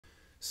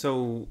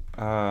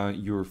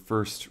Your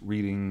first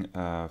reading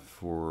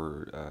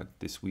for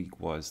this week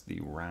was the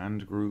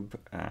Rand Group,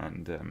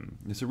 and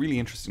there's a really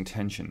interesting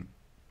tension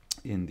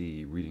in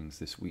the readings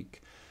this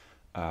week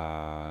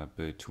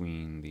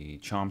between the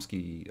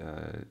Chomsky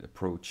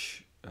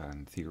approach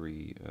and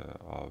theory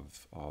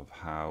of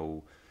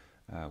how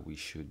we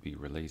should be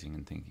relating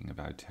and thinking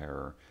about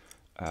terror,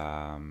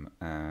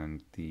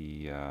 and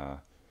the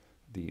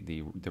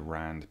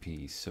Rand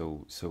piece.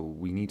 So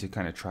we need to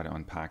kind of try to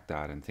unpack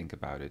that and think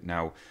about it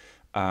now.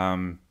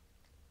 Um,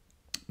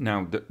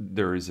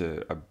 there is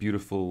a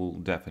beautiful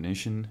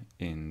definition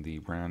in the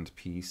Rand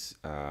piece,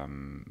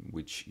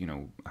 which,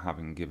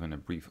 having given a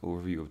brief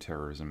overview of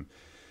terrorism,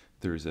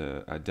 there's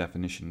a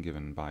definition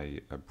given by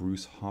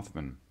Bruce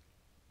Hoffman,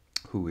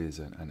 who is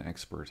an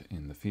expert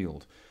in the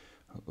field,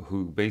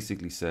 who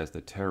basically says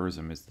that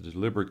terrorism is the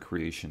deliberate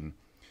creation,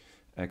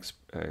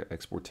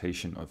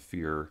 exportation of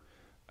fear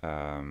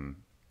um,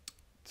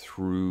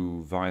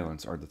 through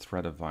violence or the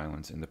threat of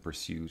violence in the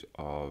pursuit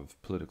of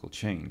political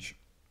change.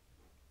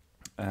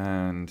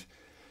 And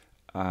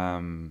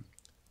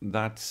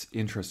that's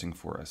interesting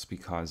for us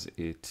because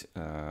it's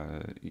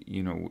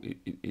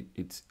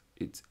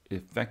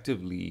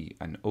effectively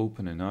an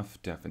open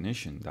enough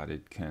definition that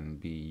it can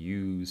be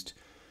used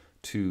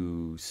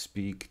to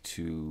speak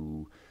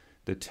to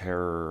the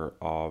terror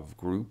of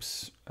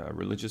groups,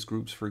 religious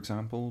groups, for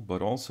example,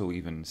 but also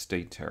even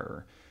state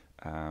terror.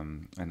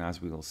 And as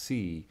we'll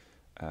see,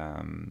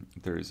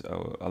 there's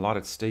a lot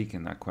at stake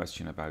in that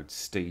question about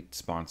state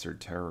sponsored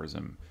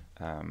terrorism.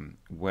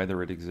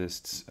 Whether it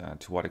exists,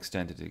 to what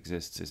extent it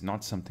exists, is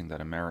not something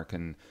that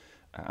American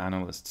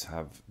analysts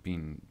have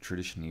been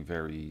traditionally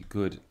very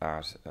good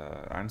at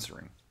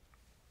answering.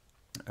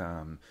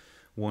 Um,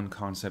 One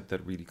concept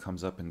that really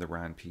comes up in the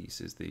Rand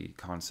piece is the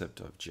concept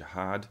of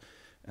jihad,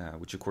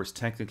 which of course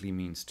technically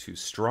means to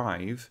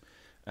strive,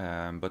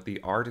 but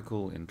the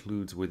article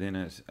includes within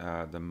it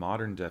the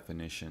modern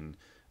definition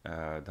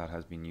that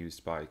has been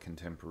used by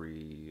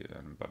contemporary,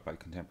 but by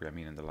contemporary I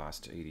mean in the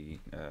last 80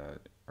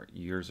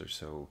 years or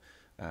so,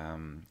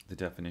 the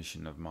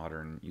definition of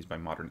modern used by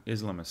modern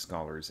Islamist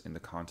scholars in the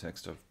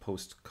context of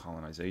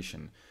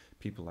post-colonization,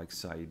 people like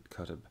Said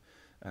Qutb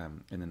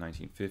in the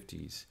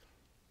 1950s.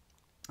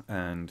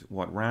 And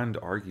what Rand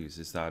argues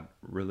is that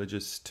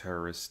religious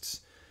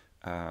terrorists,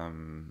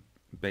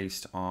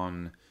 based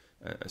on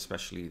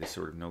especially the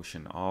sort of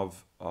notion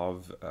of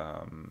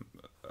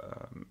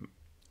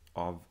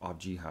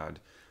jihad,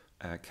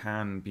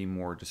 can be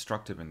more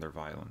destructive in their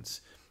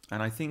violence.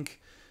 And I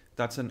think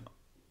that's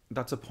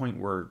a point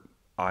where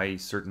I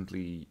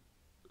certainly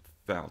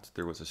felt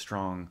there was a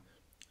strong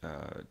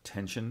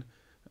tension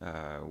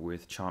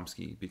with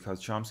Chomsky,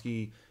 because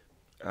Chomsky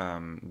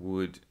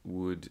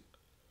would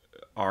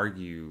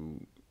argue,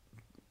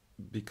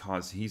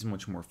 because he's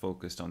much more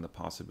focused on the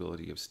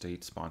possibility of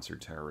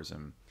state-sponsored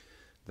terrorism,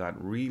 that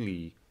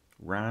really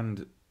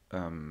Rand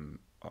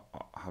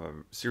have a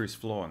serious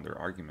flaw in their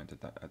argument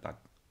at that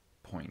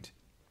point.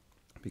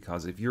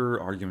 Because if you're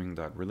arguing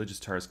that religious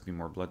terrorists can be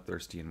more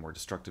bloodthirsty and more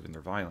destructive in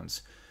their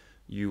violence,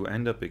 you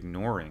end up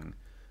ignoring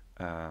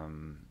how,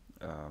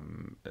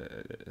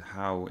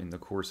 in the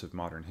course of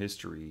modern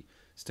history,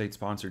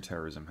 state-sponsored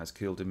terrorism has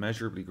killed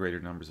immeasurably greater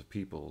numbers of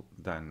people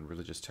than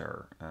religious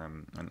terror.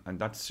 And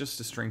that's just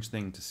a strange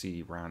thing to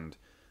see Rand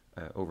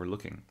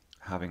overlooking,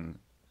 having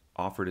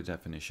offered a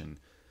definition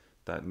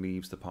that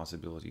leaves the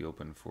possibility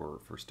open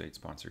for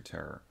state-sponsored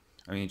terror.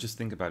 I mean, just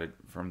think about it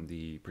from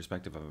the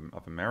perspective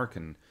of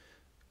American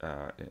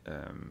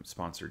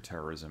sponsored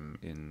terrorism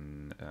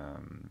in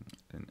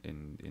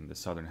the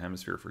southern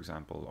hemisphere, for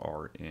example,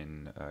 or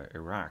in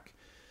Iraq.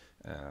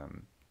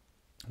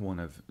 One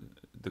of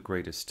the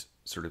greatest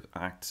sort of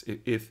acts,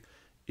 if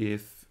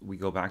we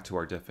go back to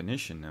our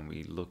definition and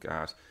we look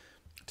at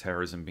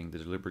terrorism being the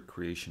deliberate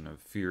creation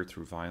of fear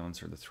through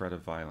violence or the threat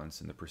of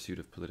violence in the pursuit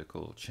of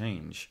political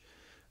change,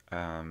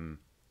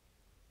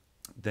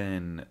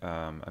 then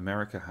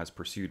America has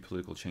pursued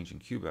political change in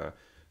Cuba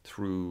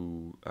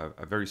through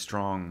a very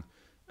strong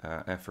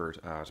effort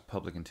at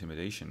public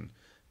intimidation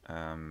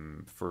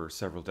for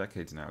several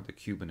decades now. The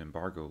Cuban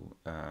embargo,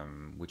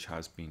 which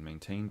has been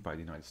maintained by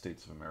the United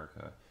States of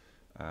America,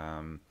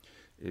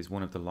 is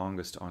one of the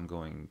longest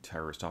ongoing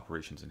terrorist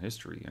operations in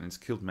history, and it's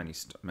killed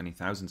many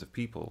thousands of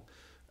people.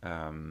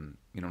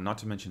 Not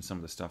to mention some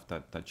of the stuff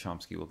that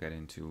Chomsky will get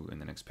into in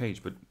the next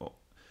page, but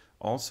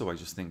also I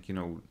just think,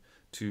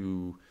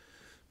 to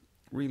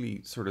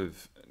really sort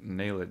of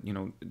nail it,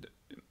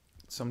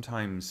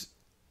 sometimes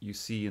you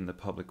see in the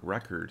public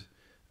record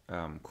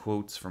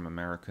quotes from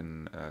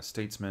American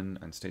statesmen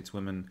and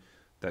stateswomen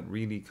that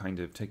really kind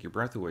of take your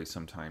breath away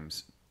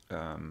sometimes.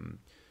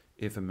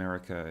 If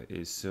America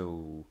is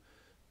so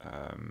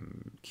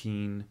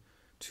keen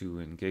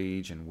to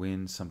engage and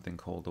win something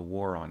called the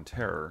war on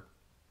terror,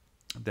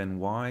 then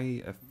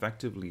why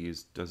effectively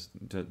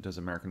does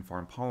American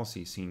foreign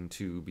policy seem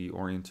to be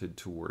oriented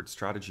towards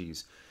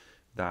strategies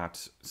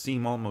that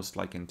seem almost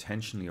like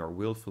intentionally or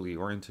willfully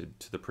oriented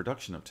to the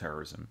production of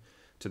terrorism,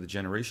 to the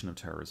generation of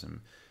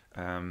terrorism,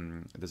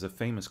 There's a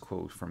famous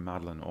quote from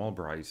Madeleine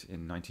Albright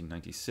in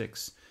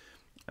 1996,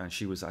 and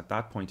she was at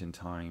that point in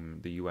time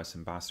the U.S.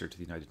 ambassador to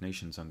the United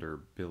Nations under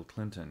Bill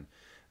Clinton,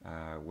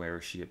 where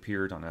she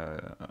appeared on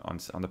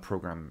the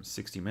program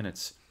 60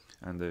 Minutes,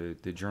 and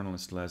the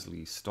journalist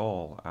Leslie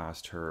Stahl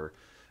asked her,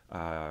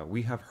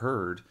 "We have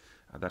heard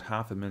that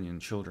 500,000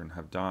 children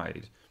have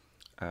died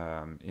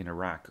in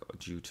Iraq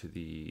due to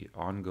the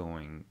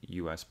ongoing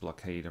U.S.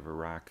 blockade of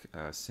Iraq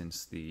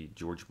since the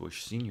George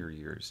Bush senior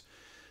years."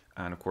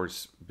 And of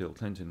course, Bill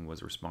Clinton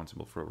was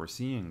responsible for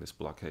overseeing this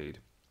blockade.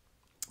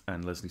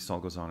 And Leslie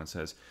Stahl goes on and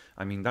says,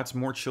 "I mean, that's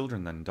more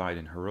children than died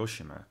in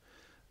Hiroshima.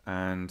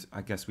 And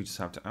I guess we just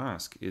have to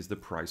ask, is the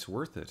price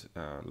worth it?"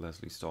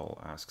 Leslie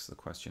Stahl asks the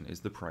question, "Is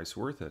the price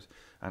worth it?"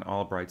 And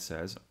Albright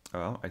says,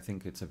 "Well, I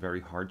think it's a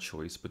very hard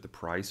choice, but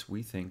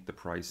we think the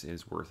price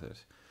is worth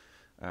it."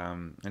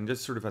 And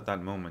just sort of at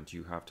that moment,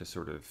 you have to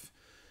sort of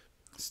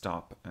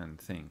stop and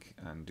think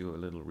and do a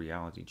little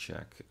reality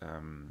check,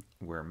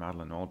 where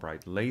Madeleine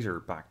Albright later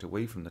backed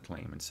away from the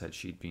claim and said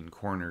she'd been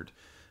cornered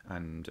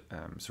and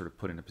sort of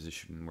put in a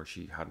position where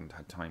she hadn't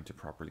had time to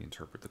properly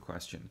interpret the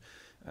question.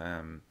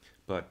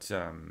 But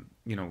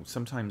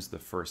sometimes the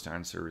first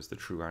answer is the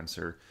true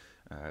answer.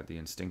 The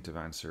instinctive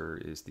answer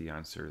is the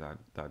answer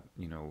that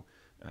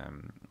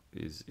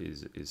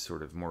is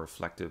sort of more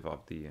reflective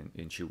of the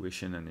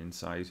intuition and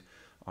insight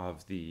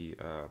of the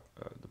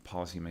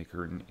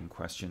policymaker in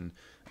question.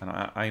 And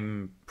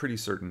I'm pretty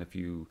certain if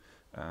you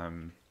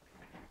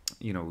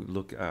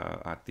look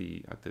at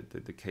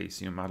the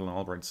case, Madeleine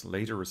Albright's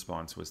later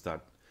response was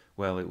that,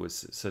 well, it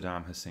was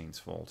Saddam Hussein's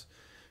fault.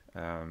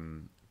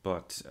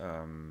 But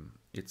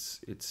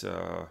it's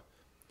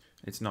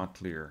not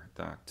clear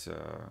that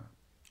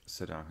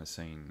Saddam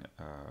Hussein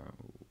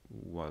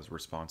was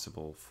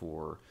responsible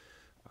for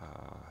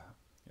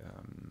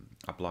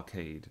a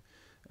blockade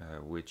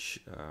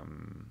which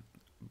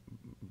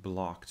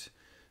blocked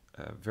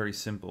very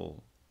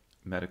simple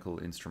medical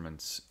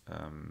instruments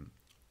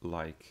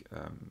like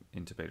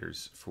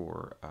intubators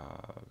for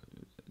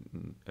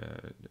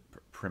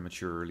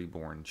prematurely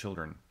born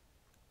children.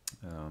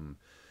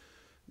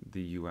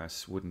 The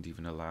US wouldn't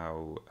even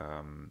allow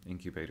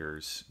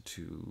incubators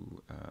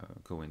to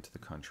go into the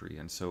country,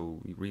 and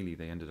so really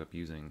they ended up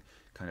using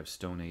kind of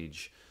Stone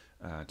Age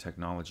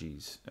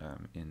technologies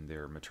in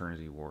their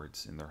maternity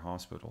wards, in their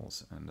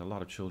hospitals, and a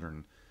lot of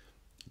children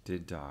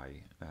did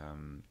die.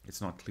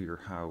 It's not clear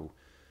how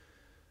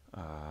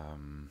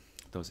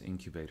those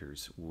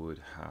incubators would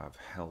have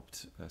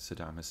helped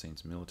Saddam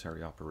Hussein's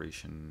military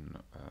operation,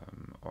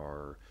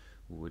 or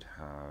would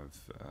have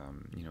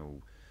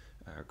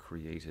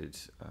created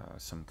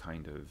some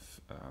kind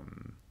of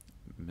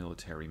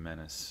military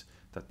menace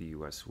that the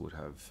US would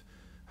have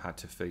had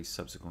to face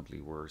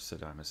subsequently were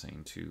Saddam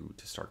Hussein to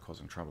start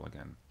causing trouble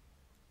again.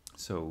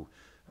 So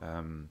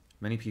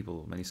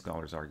many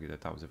scholars argue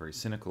that that was a very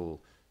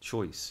cynical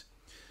choice.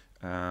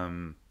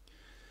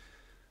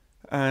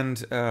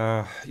 It's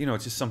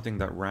just something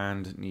that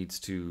Rand needs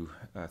to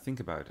think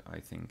about, I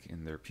think,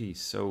 in their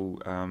piece. So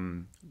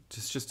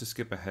just to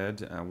skip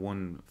ahead,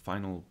 one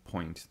final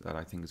point that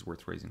I think is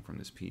worth raising from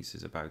this piece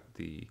is about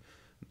the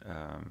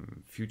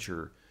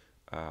future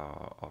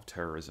of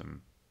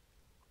terrorism.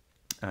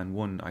 And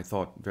one, I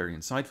thought, very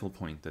insightful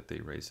point that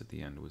they raised at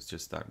the end was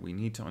just that we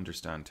need to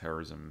understand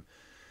terrorism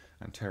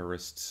and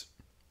terrorists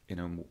in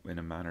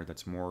a manner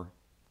that's more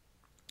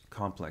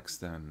complex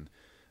than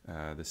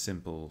the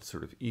simple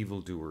sort of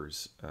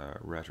evildoers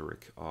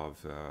rhetoric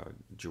of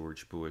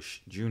George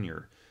Bush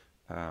Jr.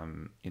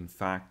 In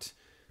fact,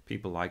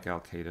 people like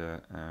Al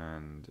Qaeda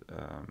and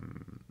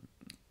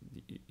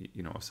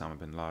Osama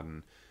bin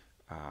Laden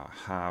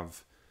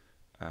have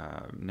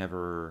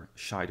never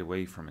shied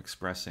away from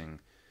expressing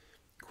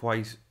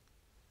quite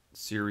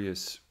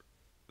serious,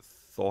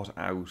 thought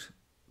out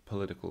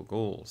political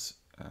goals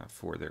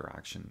for their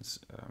actions.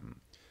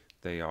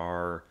 They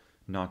are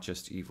not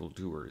just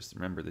evildoers.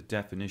 Remember, the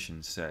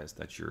definition says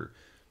that you're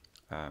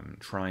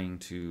trying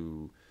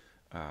to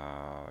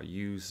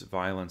use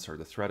violence or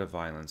the threat of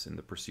violence in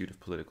the pursuit of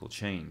political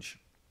change.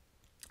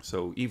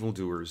 So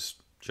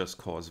evildoers just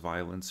cause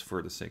violence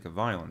for the sake of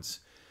violence.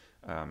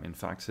 In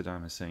fact,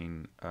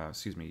 Osama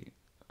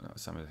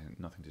had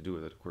nothing to do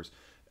with it, of course.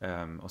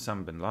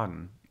 Osama bin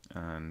Laden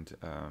and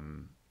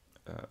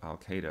Al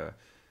Qaeda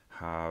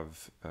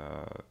have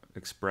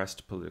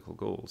expressed political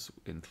goals,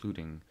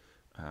 including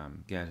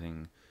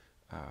getting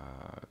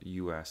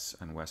US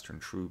and Western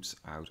troops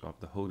out of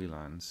the Holy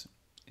Lands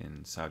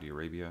in Saudi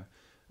Arabia,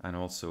 and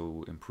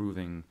also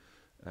improving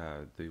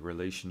the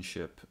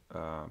relationship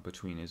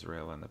between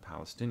Israel and the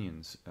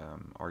Palestinians,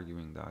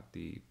 arguing that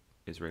the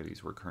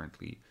Israelis were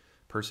currently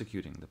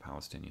persecuting the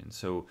Palestinians.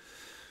 So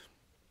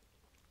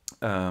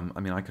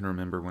I can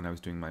remember when I was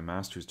doing my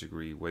master's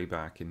degree way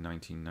back in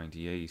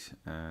 1998,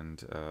 and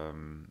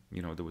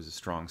there was a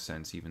strong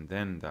sense even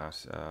then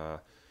that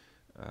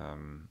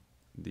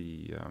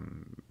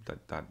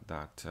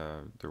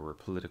there were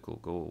political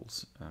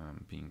goals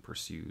being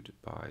pursued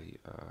by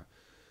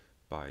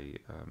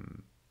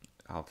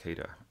Al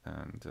Qaeda,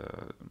 and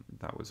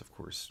that was, of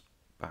course,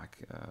 back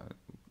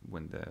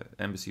when the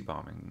embassy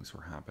bombings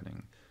were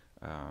happening.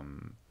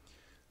 Um,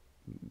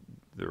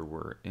 there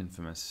were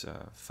infamous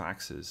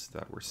faxes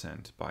that were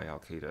sent by Al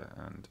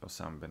Qaeda and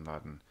Osama bin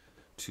Laden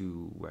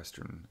to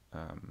Western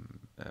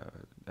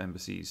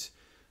embassies,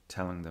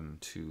 telling them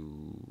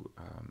to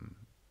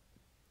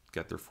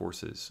get their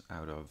forces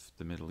out of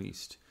the Middle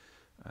East.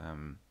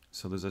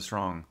 So there's a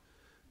strong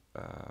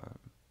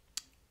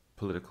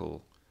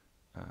political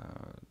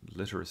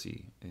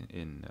literacy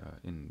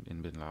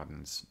in bin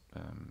Laden's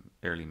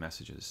early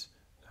messages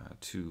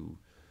to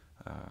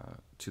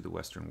the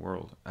Western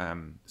world.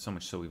 So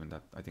much so even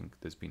that I think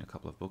there's been a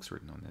couple of books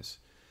written on this.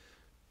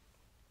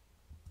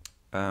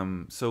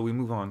 So we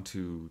move on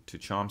to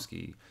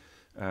Chomsky.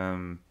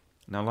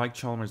 Now, like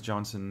Chalmers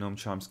Johnson, Noam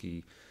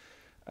Chomsky,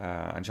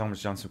 and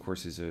Chalmers Johnson, of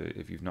course, is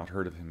if you've not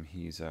heard of him,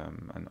 he's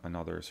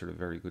another sort of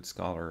very good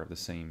scholar of the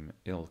same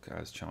ilk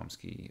as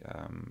Chomsky.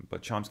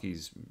 But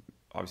Chomsky's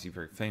obviously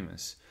very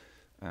famous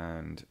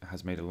and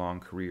has made a long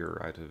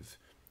career out of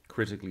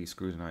critically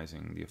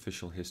scrutinizing the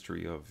official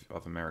history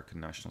of American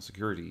national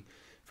security.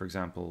 For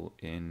example,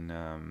 in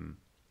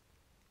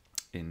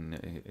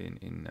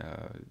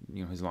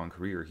his long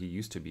career, he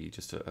used to be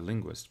just a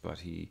linguist, but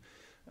he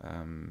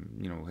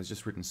has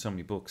just written so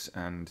many books,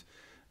 and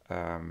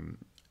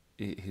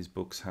his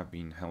books have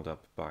been held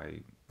up by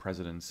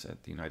presidents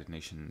at the United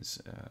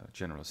Nations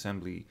General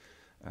Assembly,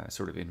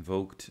 sort of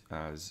invoked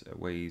as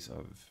ways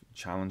of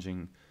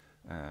challenging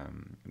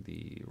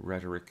the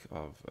rhetoric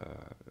of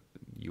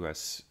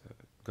U.S.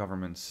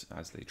 governments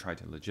as they try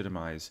to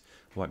legitimize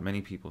what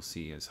many people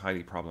see as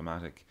highly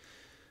problematic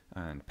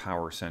and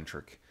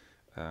power-centric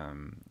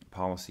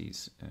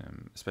policies,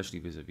 especially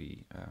vis-a-vis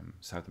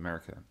South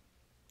America.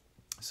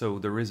 So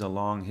there is a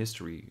long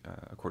history,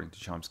 according to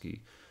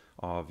Chomsky,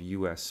 of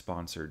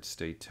U.S.-sponsored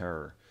state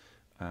terror.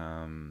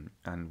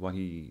 And what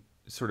he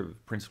sort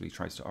of principally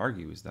tries to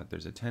argue is that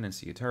there's a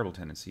terrible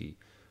tendency,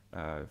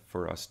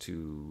 for us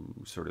to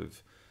sort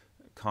of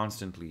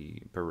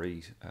constantly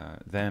berate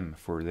them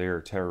for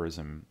their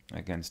terrorism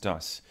against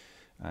us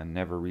and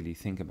never really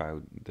think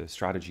about the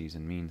strategies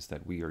and means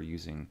that we are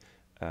using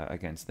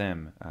against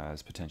them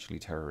as potentially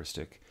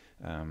terroristic.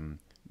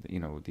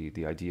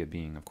 The idea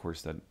being, of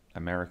course, that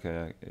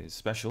America is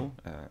special,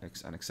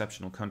 an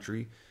exceptional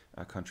country,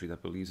 a country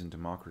that believes in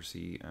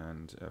democracy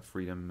and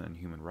freedom and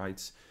human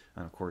rights.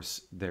 And of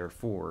course,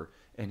 therefore,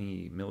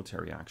 any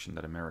military action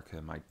that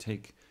America might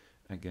take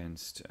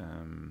against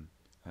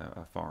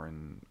a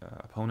foreign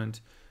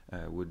opponent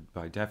would,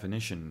 by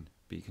definition,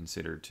 be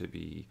considered to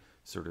be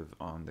sort of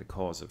on the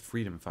cause of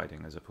freedom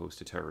fighting as opposed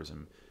to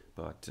terrorism.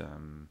 But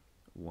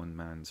one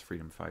man's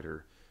freedom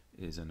fighter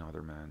is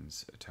another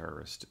man's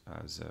terrorist,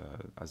 as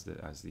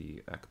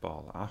the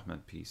Iqbal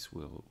Ahmed piece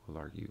will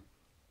argue.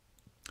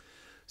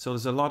 So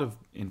there's a lot of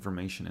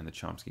information in the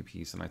Chomsky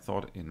piece, and I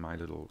thought in my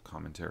little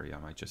commentary I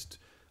might just,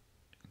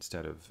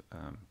 instead of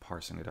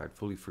parsing it out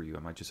fully for you, I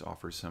might just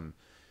offer some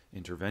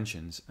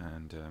interventions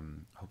and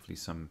hopefully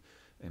some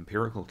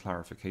empirical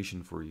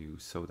clarification for you,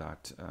 so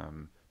that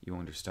you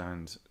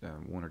understand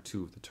one or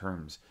two of the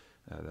terms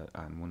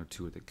and one or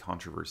two of the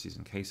controversies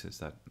and cases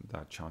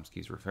that Chomsky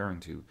is referring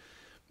to.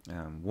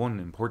 One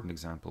important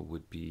example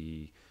would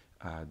be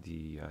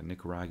the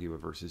Nicaragua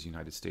versus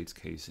United States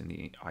case in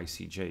the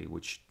ICJ,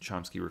 which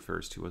Chomsky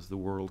refers to as the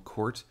World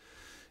Court,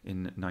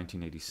 in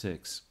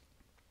 1986.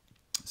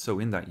 So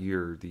in that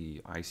year,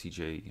 the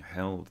ICJ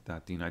held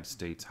that the United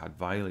States had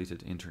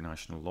violated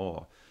international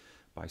law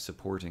by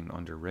supporting,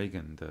 under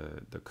Reagan,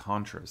 the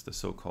Contras, the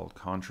so-called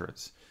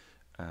Contras,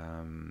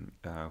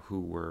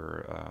 who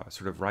were a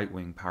sort of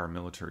right-wing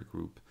paramilitary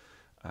group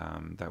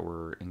that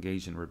were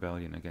engaged in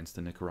rebellion against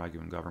the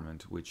Nicaraguan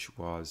government, which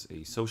was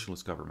a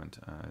socialist government,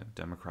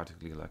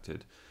 democratically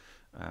elected.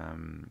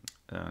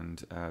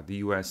 And the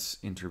U.S.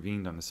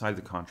 intervened on the side of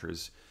the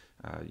Contras.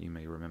 You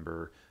may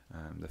remember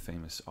the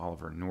famous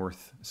Oliver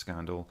North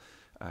scandal,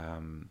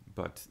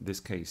 but this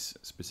case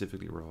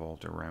specifically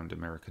revolved around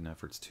American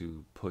efforts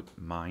to put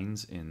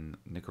mines in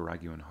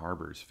Nicaraguan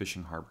harbors,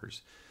 fishing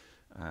harbors,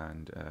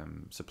 and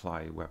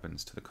supply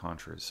weapons to the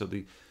Contras. So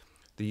the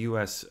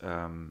U.S.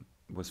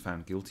 Was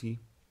found guilty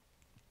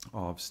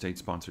of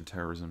state-sponsored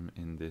terrorism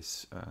in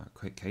this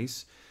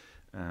case,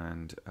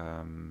 and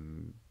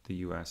the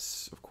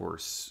U.S., of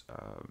course,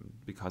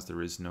 because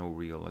there is no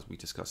real, as we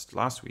discussed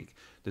last week,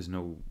 there's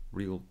no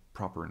real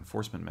proper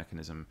enforcement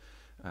mechanism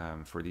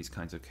for these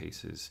kinds of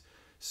cases.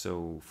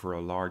 So for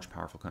a large,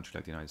 powerful country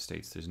like the United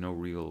States, there's no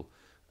real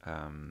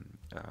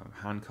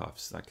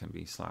handcuffs that can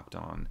be slapped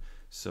on.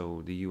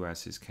 So the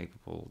U.S. is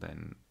capable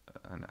then,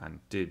 and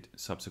did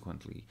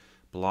subsequently,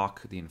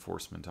 block the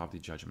enforcement of the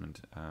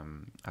judgment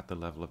at the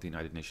level of the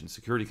United Nations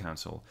Security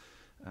Council,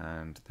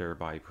 and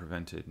thereby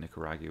prevented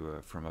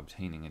Nicaragua from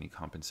obtaining any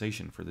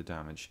compensation for the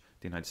damage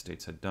the United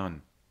States had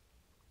done.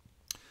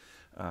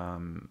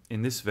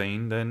 In this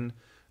vein, then,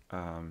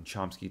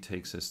 Chomsky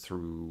takes us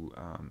through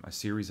a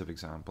series of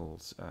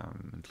examples,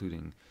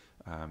 including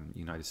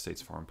United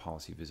States foreign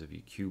policy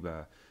vis-a-vis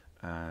Cuba,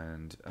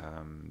 and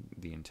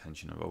the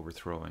intention of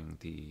overthrowing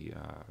the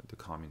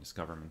communist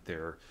government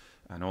there,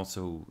 and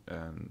also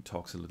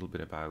talks a little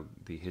bit about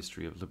the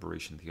history of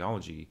liberation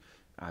theology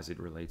as it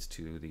relates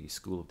to the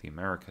School of the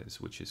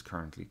Americas, which is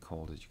currently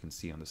called, as you can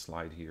see on the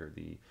slide here,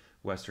 the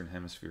Western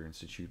Hemisphere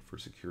Institute for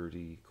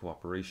Security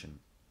Cooperation.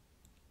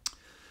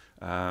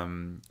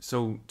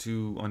 So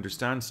to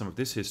understand some of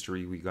this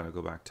history, we got to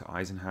go back to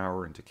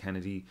Eisenhower and to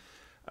Kennedy.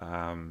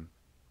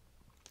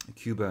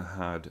 Cuba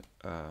had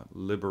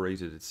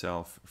liberated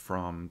itself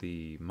from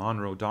the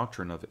Monroe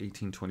Doctrine of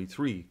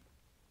 1823,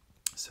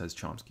 says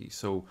Chomsky.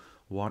 So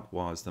what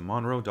was the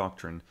Monroe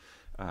Doctrine?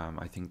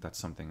 I think that's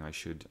something I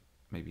should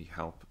maybe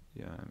help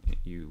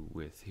you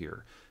with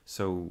here.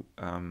 So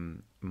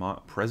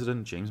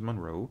President James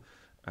Monroe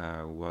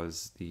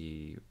was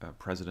the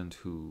president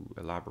who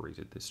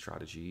elaborated this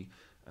strategy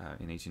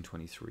in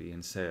 1823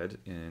 and said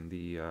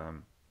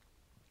in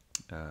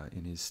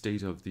his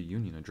State of the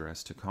Union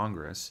address to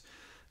Congress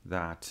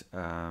that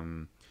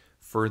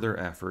further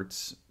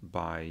efforts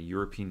by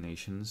European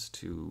nations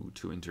to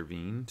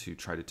intervene, to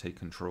try to take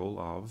control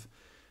of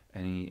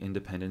any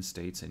independent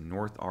states in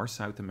North or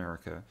South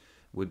America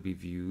would be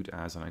viewed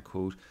as, and I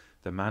quote,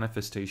 the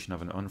manifestation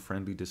of an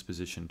unfriendly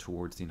disposition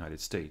towards the United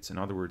States. In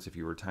other words, if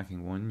you were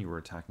attacking one, you were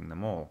attacking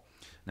them all.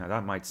 Now,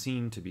 that might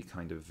seem to be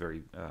kind of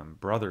very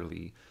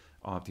brotherly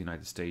of the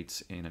United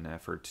States in an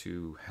effort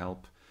to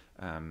help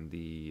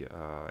the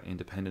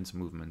independence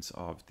movements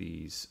of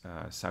these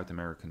South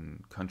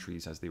American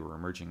countries as they were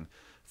emerging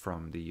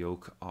from the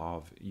yoke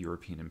of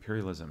European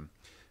imperialism.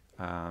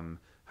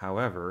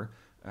 However,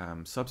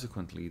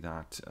 subsequently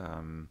that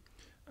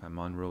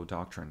Monroe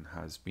Doctrine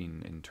has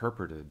been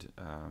interpreted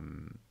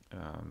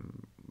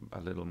a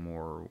little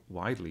more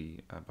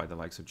widely by the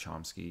likes of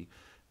Chomsky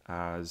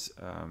as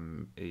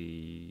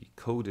a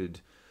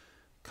coded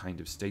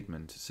kind of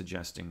statement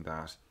suggesting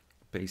that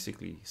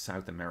basically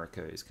South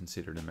America is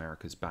considered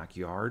America's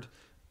backyard,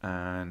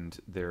 and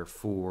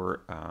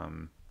therefore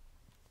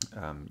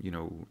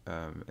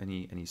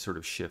any sort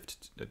of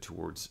shift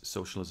towards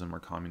socialism or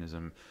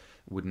communism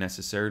would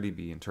necessarily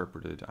be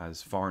interpreted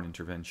as foreign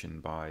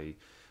intervention by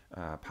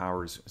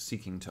powers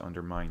seeking to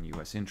undermine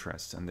U.S.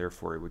 interests, and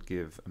therefore it would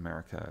give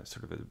America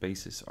sort of a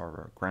basis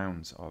or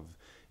grounds of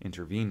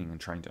intervening and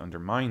trying to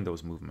undermine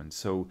those movements.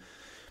 So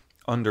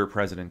under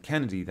President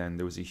Kennedy, then,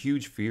 there was a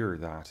huge fear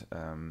that,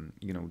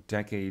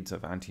 decades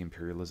of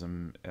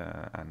anti-imperialism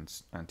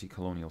and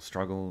anti-colonial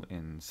struggle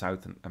in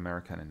South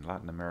America and in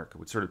Latin America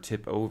would sort of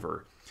tip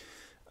over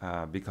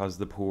because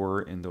the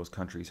poor in those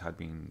countries had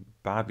been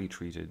badly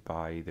treated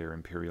by their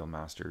imperial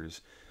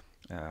masters,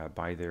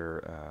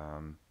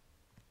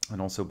 and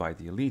also by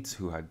the elites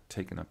who had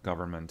taken up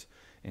government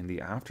in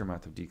the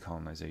aftermath of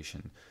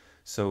decolonization.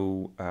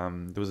 So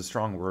there was a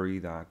strong worry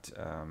that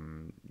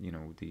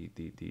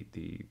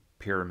the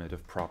pyramid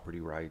of property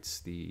rights,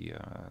 the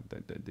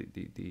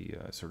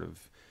sort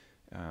of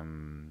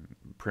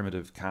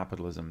primitive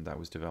capitalism that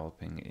was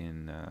developing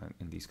in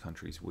these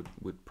countries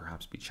would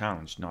perhaps be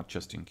challenged, not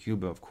just in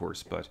Cuba, of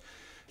course, but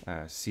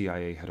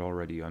CIA had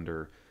already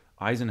under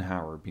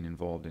Eisenhower been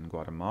involved in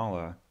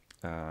Guatemala.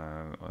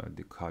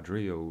 The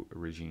Cadrillo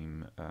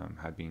regime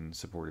had been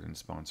supported and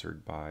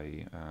sponsored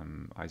by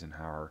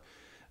Eisenhower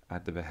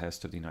at the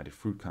behest of the United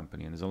Fruit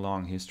Company, and there's a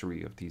long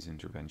history of these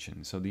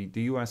interventions. So the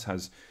U.S.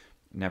 has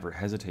never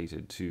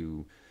hesitated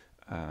to,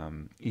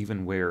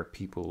 even where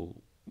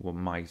people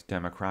might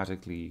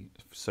democratically,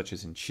 such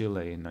as in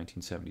Chile in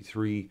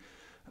 1973,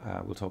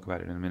 we'll talk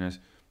about it in a minute,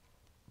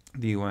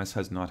 the U.S.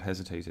 has not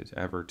hesitated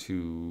ever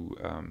to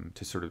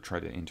sort of try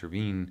to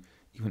intervene,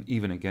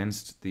 even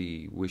against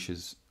the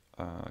wishes,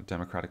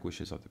 democratic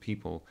wishes of the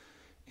people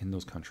in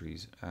those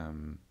countries,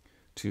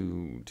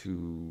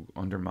 to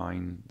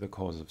undermine the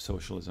cause of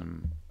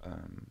socialism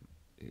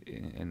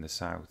in the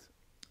South,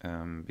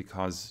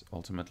 because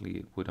ultimately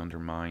it would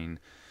undermine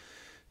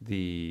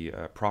the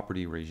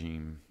property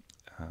regime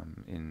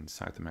in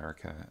South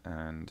America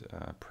and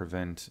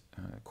prevent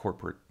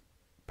corporate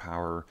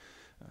power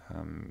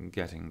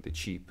getting the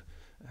cheap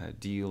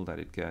deal that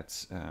it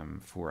gets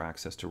for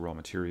access to raw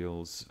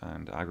materials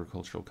and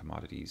agricultural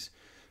commodities.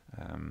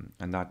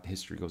 And that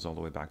history goes all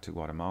the way back to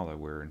Guatemala,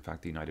 where in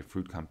fact the United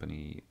Fruit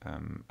Company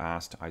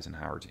asked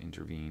Eisenhower to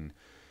intervene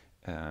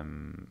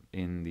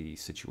in the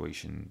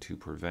situation to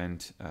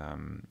prevent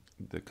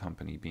the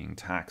company being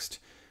taxed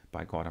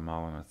by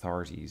Guatemalan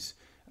authorities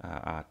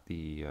at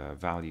the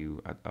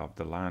value of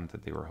the land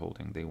that they were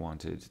holding. They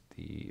wanted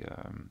the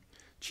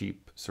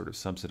cheap sort of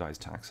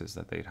subsidized taxes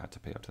that they'd had to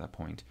pay up to that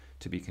point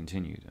to be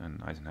continued,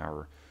 and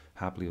Eisenhower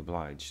happily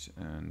obliged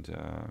and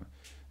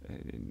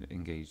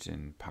engaged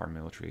in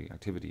paramilitary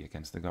activity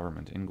against the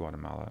government in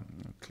Guatemala.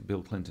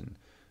 Bill Clinton,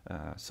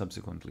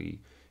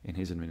 subsequently in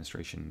his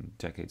administration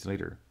decades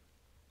later,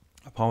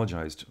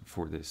 apologized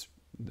for this.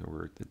 There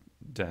were the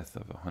death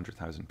of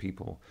 100,000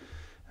 people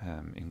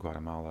in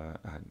Guatemala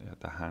at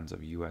the hands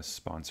of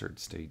U.S.-sponsored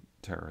state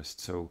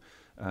terrorists. So,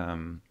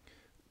 again,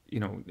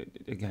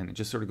 it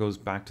just sort of goes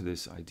back to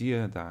this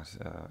idea that,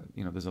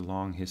 there's a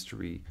long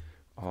history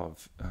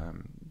of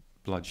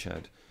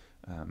bloodshed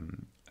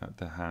at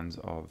the hands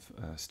of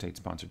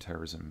state-sponsored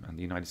terrorism, and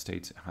the United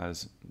States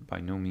has by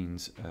no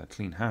means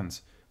clean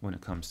hands when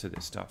it comes to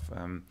this stuff.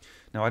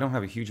 Now, I don't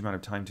have a huge amount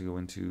of time to go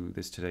into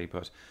this today,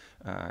 but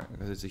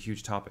because it's a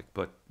huge topic.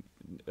 But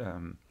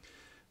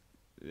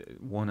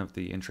one of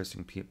the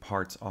interesting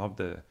parts of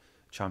the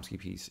Chomsky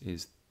piece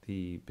is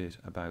the bit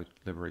about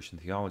liberation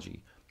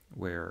theology,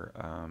 where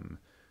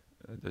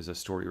there's a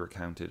story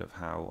recounted of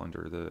how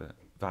under the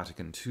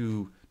Vatican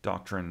II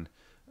doctrine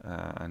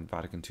and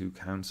Vatican II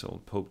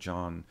Council, Pope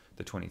John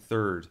the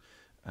 23rd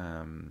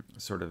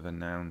sort of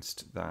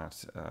announced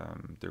that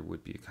there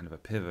would be a kind of a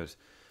pivot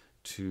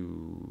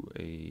to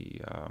a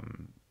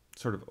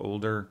sort of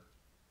older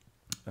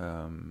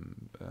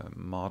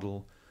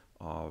model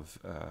of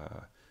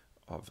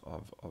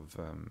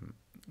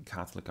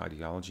Catholic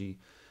ideology,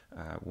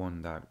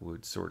 one that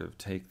would sort of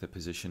take the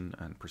position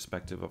and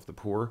perspective of the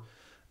poor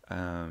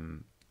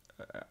in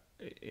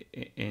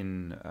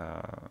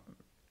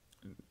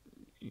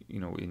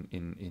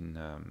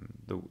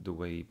the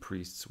way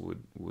priests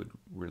would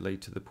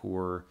relate to the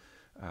poor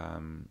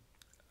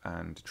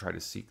and try to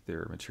seek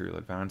their material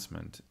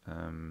advancement.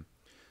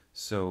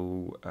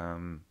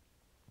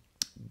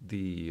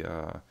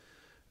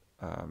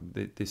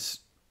 This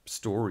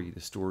story,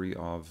 the story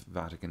of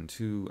Vatican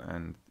II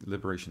and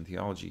liberation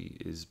theology,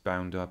 is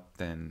bound up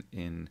then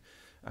in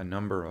a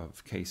number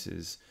of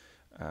cases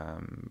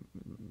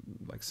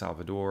like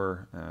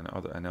Salvador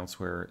and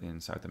elsewhere in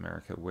South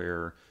America,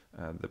 where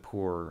the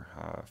poor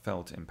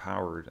felt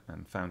empowered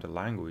and found a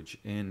language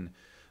in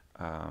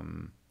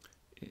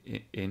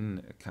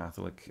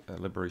Catholic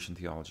liberation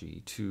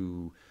theology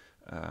to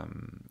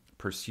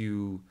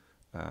pursue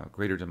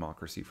greater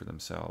democracy for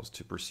themselves,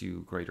 to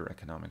pursue greater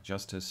economic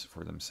justice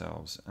for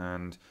themselves.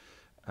 And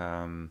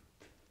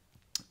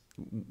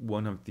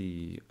one of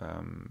the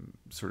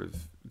sort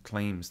of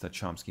claims that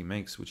Chomsky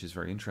makes, which is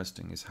very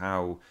interesting, is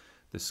how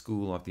the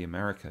School of the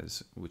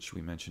Americas, which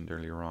we mentioned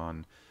earlier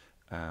on,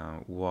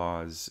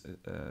 was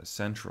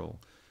central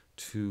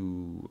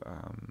to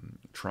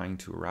trying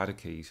to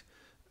eradicate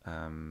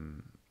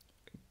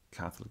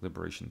Catholic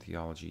liberation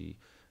theology.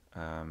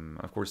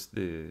 Of course,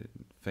 the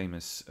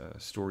famous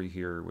story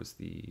here was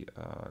the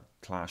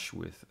clash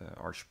with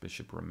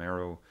Archbishop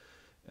Romero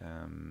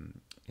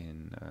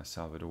in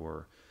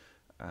Salvador,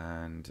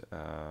 and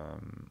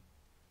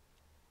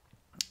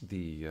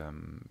the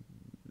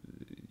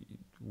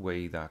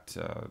way that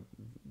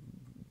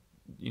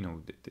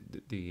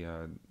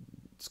the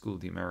School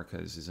of the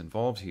Americas is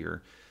involved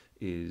here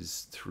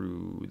is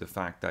through the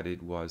fact that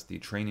it was the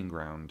training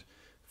ground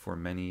for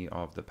many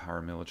of the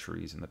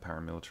paramilitaries and the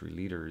paramilitary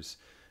leaders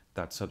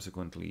that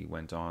subsequently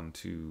went on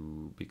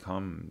to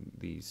become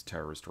these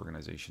terrorist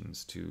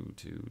organizations, to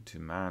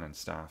man and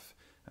staff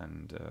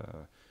and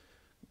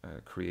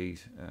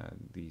create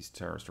these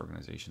terrorist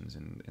organizations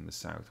in the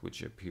South,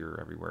 which appear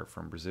everywhere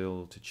from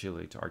Brazil to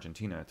Chile to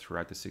Argentina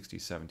throughout the 60s,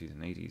 70s,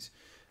 and 80s.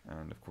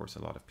 And of course,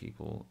 a lot of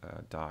people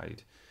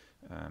died.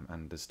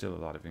 And there's still a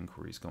lot of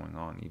inquiries going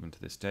on, even to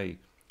this day,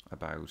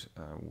 about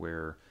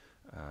where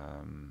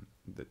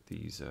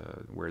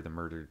where the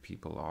murdered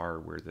people are,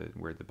 where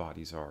the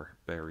bodies are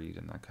buried,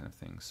 and that kind of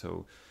thing.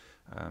 So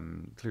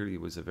clearly,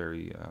 it was a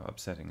very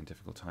upsetting and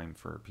difficult time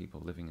for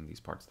people living in these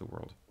parts of the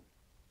world.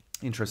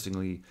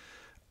 Interestingly,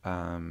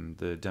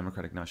 the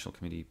Democratic National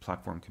Committee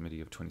Platform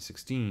Committee of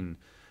 2016,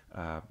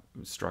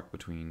 struck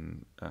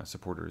between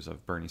supporters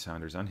of Bernie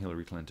Sanders and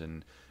Hillary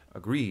Clinton,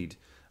 agreed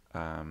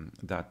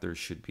that there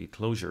should be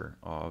closure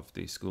of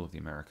the School of the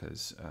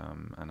Americas.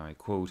 And I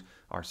quote,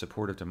 "Our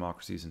support of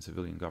democracies and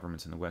civilian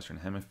governments in the Western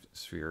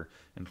Hemisphere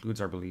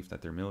includes our belief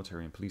that their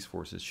military and police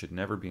forces should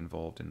never be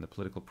involved in the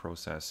political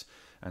process,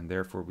 and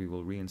therefore we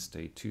will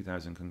reinstate the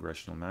 2000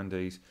 congressional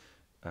mandate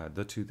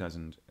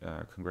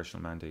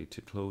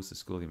to close the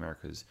School of the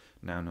Americas,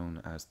 now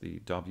known as the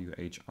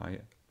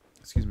WHIN-SEC."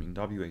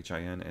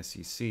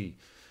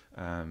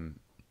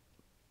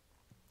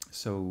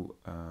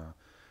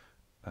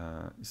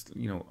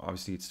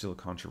 Obviously it's still a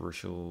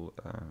controversial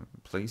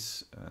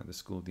place, the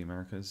School of the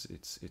Americas.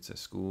 It's a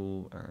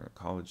school,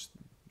 college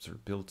sort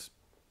of built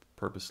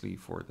purposely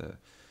for the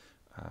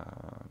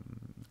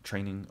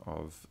training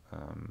of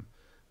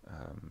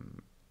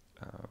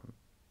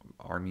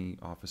army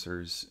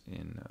officers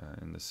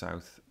in the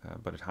South,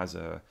 but it has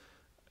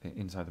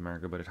in South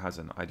America, but it has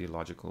an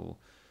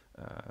ideological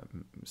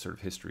sort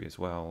of history as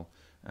well,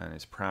 and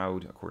is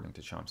proud, according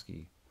to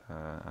Chomsky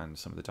and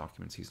some of the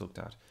documents he's looked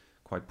at,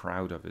 quite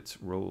proud of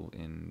its role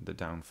in the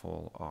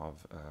downfall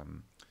of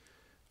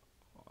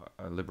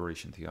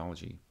liberation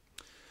theology.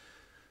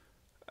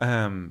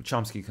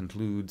 Chomsky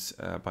concludes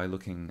by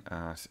looking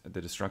at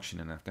the destruction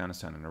in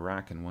Afghanistan and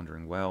Iraq and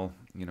wondering, well,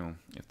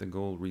 if the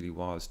goal really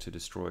was to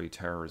destroy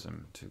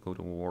terrorism, to go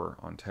to war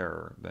on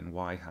terror, then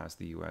why has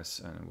the US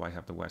and why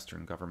have the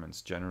Western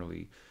governments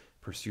generally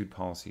pursued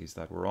policies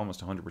that were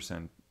almost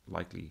 100%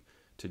 likely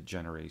to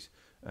generate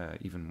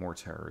even more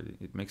terror?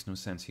 It makes no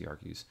sense, he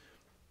argues.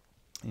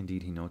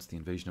 Indeed, he notes the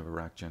invasion of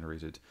Iraq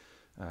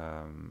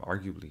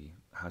arguably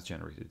has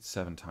generated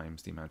 7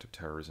 times the amount of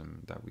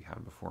terrorism that we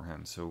had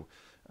beforehand. So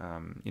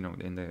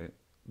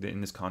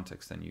In this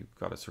context, then you've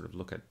got to sort of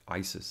look at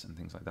ISIS and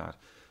things like that,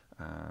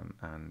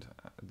 and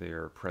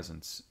their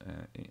presence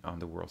on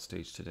the world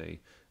stage today,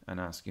 and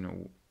ask,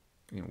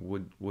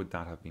 would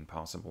that have been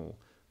possible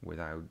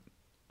without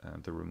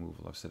the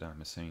removal of Saddam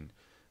Hussein?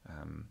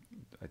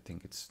 I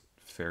think it's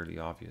fairly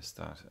obvious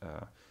that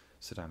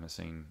Saddam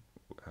Hussein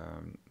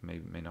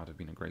may not have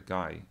been a great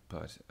guy,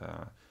 but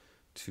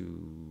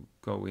to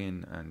go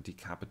in and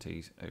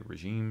decapitate a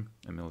regime,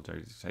 a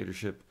military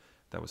dictatorship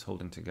that was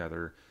holding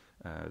together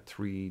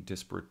three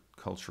disparate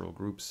cultural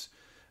groups,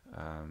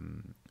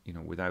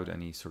 without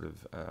any sort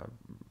of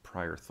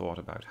prior thought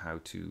about how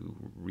to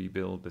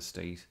rebuild the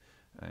state,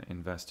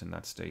 invest in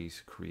that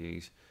state,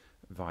 create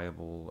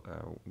viable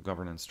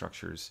governance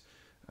structures.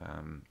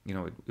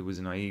 It was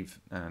naive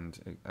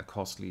and a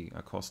costly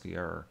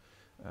error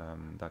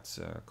that's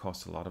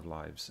cost a lot of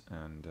lives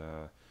and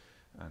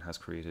has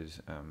created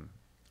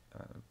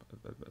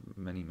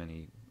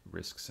many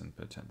risks and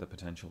the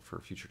potential for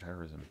future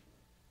terrorism.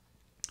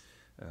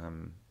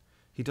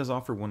 He does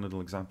offer one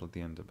little example at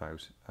the end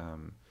about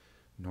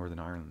Northern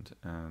Ireland,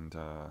 and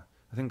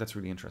I think that's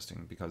really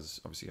interesting because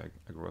obviously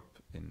I grew up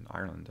in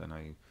Ireland, and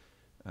I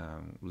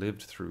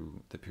lived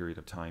through the period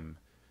of time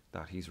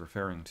that he's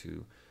referring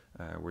to,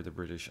 where the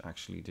British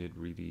actually did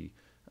really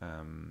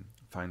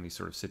finally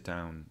sort of sit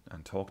down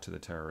and talk to the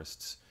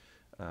terrorists.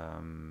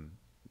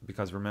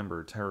 Because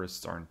remember,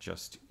 terrorists aren't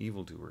just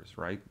evildoers,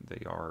 right?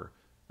 They are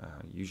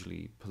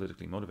usually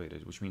politically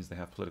motivated, which means they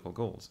have political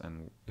goals.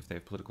 And if they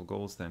have political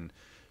goals, then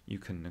you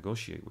can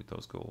negotiate with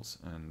those goals.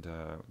 And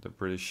the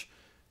British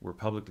were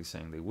publicly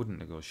saying they wouldn't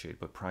negotiate,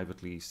 but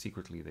privately,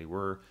 secretly, they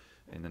were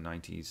in the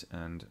 90s.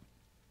 And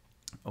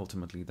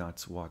ultimately,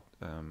 that's what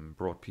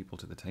brought people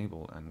to the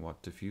table and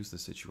what diffused the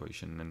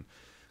situation. And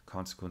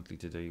consequently,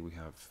 today we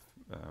have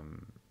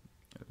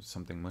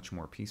something much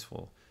more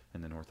peaceful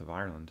in the north of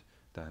Ireland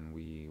than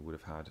we would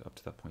have had up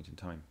to that point in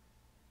time.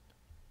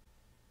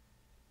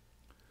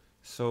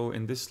 So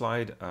in this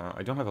slide,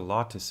 I don't have a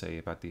lot to say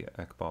about the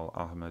Iqbal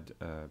Ahmed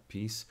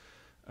piece.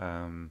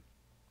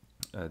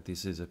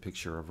 This is a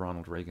picture of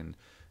Ronald Reagan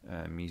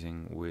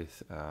meeting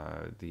with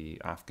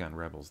the Afghan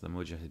rebels, the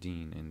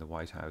Mujahideen, in the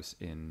White House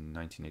in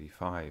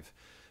 1985,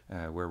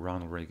 where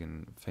Ronald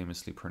Reagan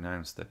famously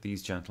pronounced that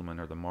these gentlemen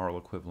are the moral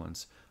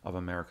equivalents of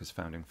America's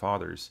founding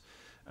fathers.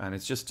 And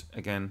it's just,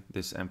 again,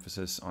 this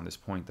emphasis on this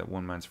point that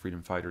one man's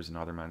freedom fighter is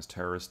another man's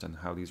terrorist, and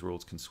how these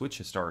roles can switch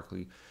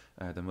historically.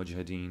 The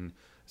Mujahideen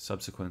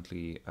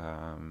subsequently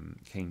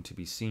came to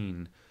be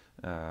seen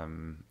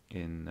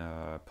in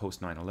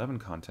post 9/11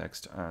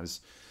 context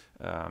as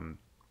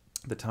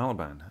the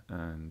Taliban,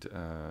 and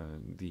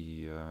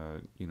they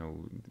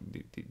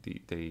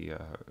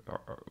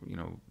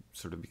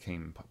sort of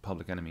became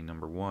public enemy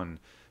number one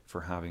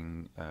for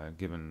having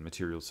given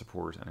material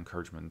support and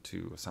encouragement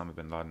to Osama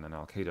bin Laden and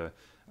Al Qaeda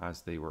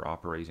as they were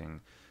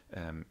operating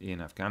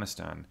in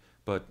Afghanistan.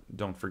 But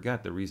don't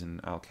forget, the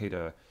reason Al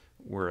Qaeda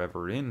were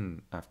ever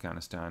in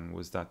Afghanistan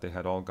was that they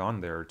had all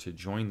gone there to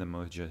join the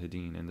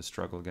Mujahideen in the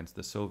struggle against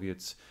the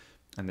Soviets,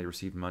 and they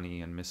received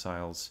money and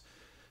missiles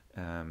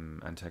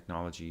and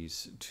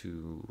technologies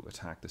to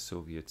attack the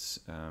Soviets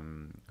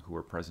who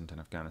were present in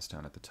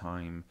Afghanistan at the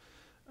time.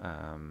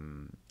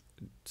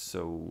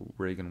 So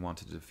Reagan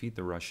wanted to defeat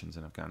the Russians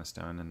in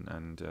Afghanistan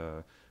and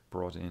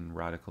brought in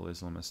radical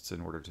Islamists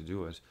in order to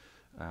do it.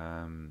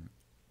 And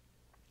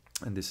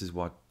this is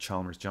what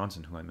Chalmers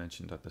Johnson, who I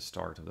mentioned at the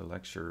start of the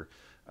lecture,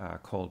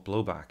 called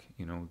blowback.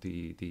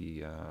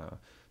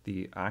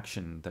 The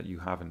action that you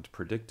haven't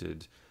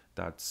predicted,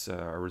 that's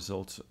a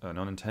result, an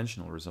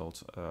unintentional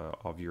result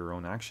of your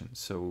own actions.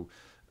 So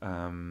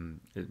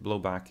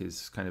blowback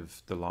is kind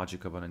of the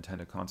logic of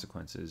unintended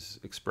consequences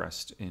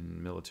expressed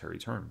in military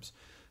terms.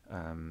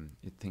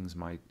 Things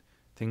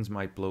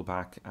might blow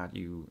back at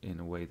you in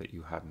a way that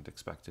you hadn't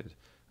expected.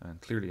 And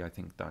clearly, I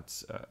think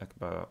that's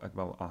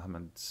Iqbal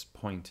Ahmed's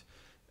point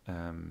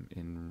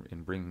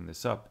in bringing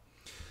this up.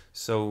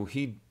 So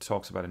he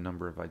talks about a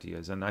number of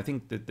ideas, and I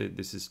think that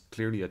this is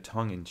clearly a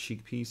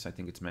tongue-in-cheek piece. I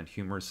think it's meant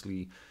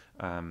humorously.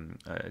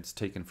 It's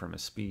taken from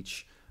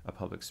a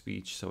public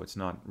speech, so it's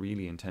not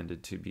really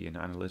intended to be an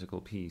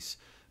analytical piece.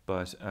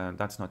 But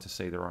that's not to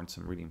say there aren't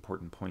some really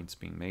important points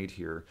being made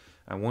here.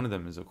 And one of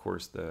them is, of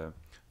course, the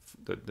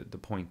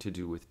point to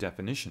do with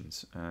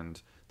definitions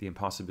and the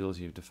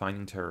impossibility of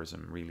defining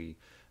terrorism, really,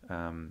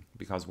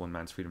 because one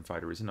man's freedom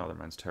fighter is another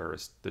man's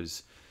terrorist.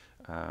 There's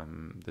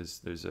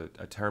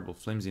a terrible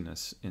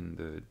flimsiness in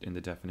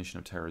the definition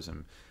of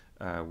terrorism,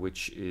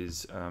 which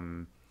is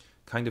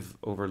kind of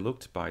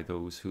overlooked by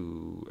those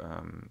who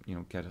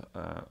get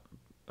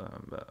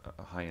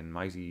high and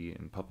mighty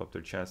and puff up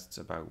their chests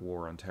about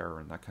war on terror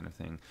and that kind of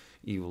thing,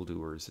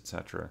 evildoers,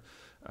 etc.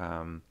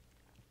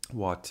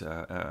 What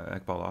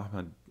Iqbal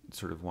Ahmed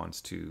sort of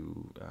wants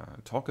to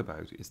talk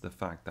about is the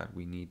fact that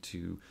we need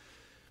to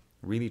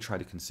really try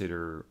to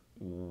consider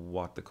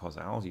what the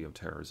causality of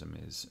terrorism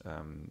is.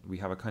 We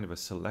have a kind of a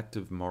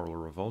selective moral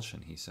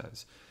revulsion, he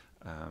says,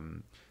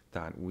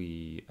 that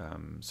we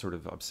sort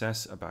of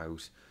obsess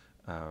about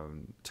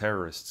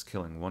terrorists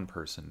killing one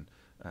person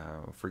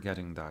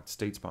forgetting that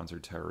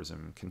state-sponsored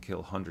terrorism can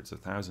kill hundreds of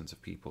thousands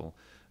of people.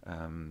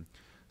 Um,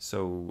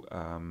 so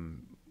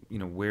you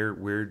know,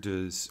 where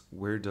does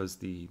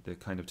the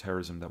kind of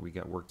terrorism that we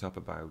get worked up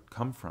about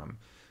come from?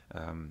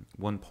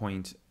 One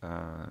point,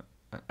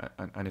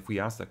 and if we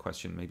ask that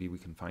question, maybe we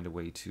can find a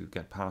way to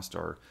get past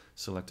our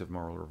selective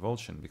moral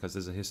revulsion, because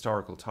there's a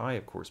historical tie,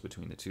 of course,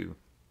 between the two.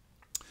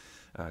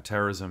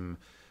 Terrorism,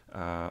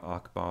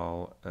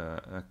 Iqbal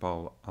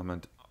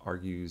Ahmed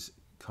argues,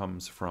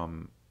 comes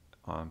from,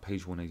 on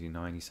page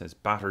 189, he says,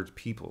 battered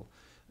people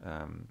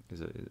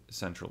is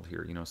central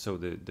here. You know, so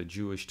the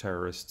Jewish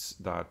terrorists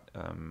that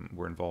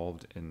were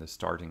involved in the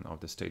starting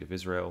of the State of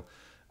Israel,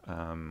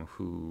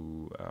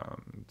 who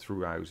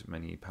threw out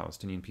many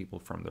Palestinian people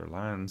from their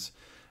lands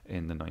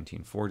in the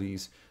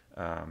 1940s,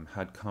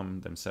 had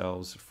come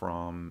themselves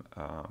from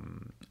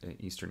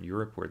Eastern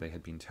Europe, where they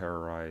had been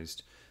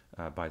terrorized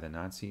by the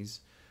Nazis.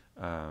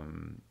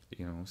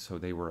 You know, so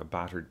they were a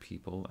battered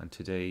people, and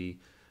today,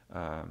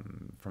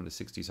 from the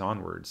 60s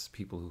onwards,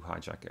 people who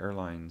hijack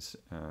airlines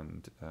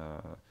and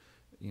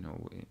you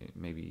know,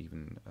 maybe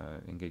even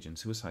engage in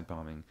suicide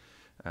bombing,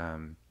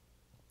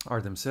 are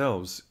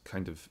themselves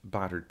kind of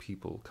battered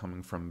people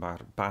coming from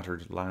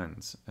battered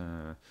lands.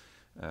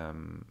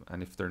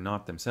 And if they're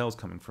not themselves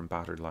coming from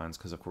battered lands,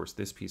 because of course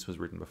this piece was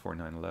written before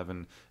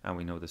 9/11, and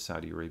we know the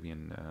Saudi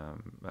Arabian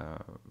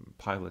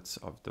pilots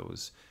of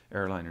those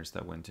airliners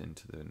that went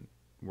into the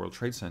World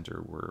Trade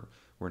Center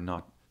were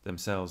not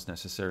themselves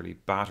necessarily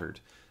battered,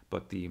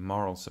 but the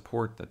moral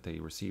support that they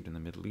received in the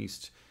Middle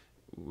East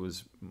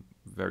was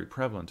very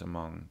prevalent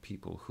among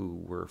people who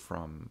were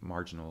from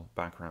marginal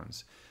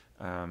backgrounds.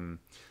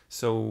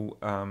 So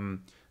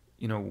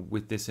you know,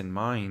 with this in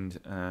mind,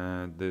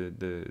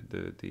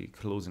 the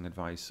closing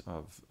advice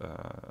of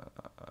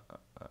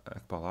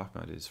Iqbal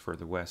Ahmed is for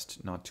the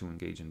West not to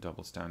engage in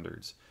double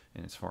standards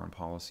in its foreign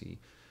policy,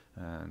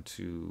 and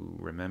to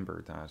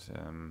remember that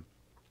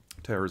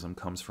terrorism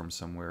comes from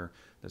somewhere.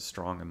 There's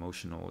strong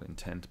emotional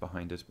intent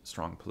behind it,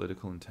 strong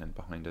political intent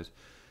behind it.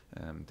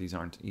 These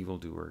aren't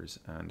evildoers,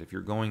 and if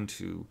you're going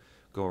to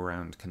go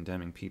around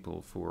condemning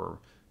people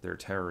for their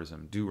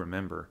terrorism, do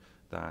remember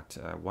that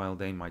while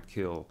they might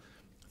kill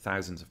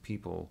thousands of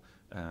people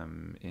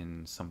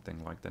in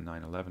something like the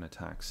 9/11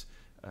 attacks,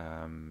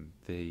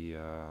 the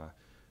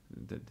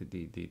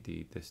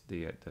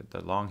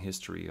long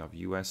history of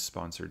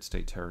U.S.-sponsored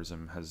state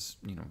terrorism has,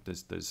 you know,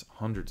 there's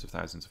hundreds of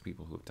thousands of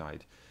people who have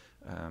died.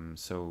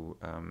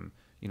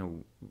 You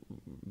know,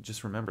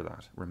 just remember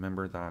that.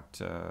 Remember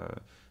that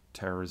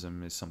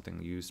terrorism is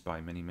something used by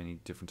many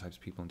different types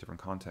of people in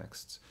different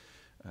contexts.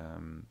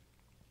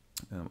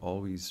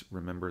 Always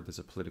remember there's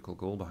a political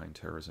goal behind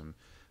terrorism,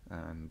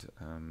 and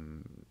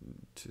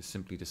to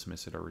simply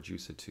dismiss it or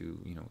reduce it to,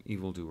 you know,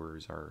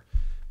 evildoers or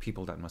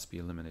people that must be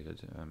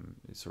eliminated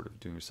is sort of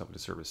doing yourself a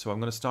disservice. So I'm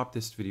going to stop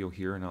this video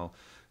here, and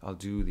I'll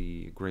do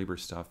the Graeber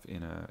stuff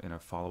in a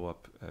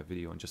follow-up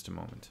video in just a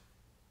moment.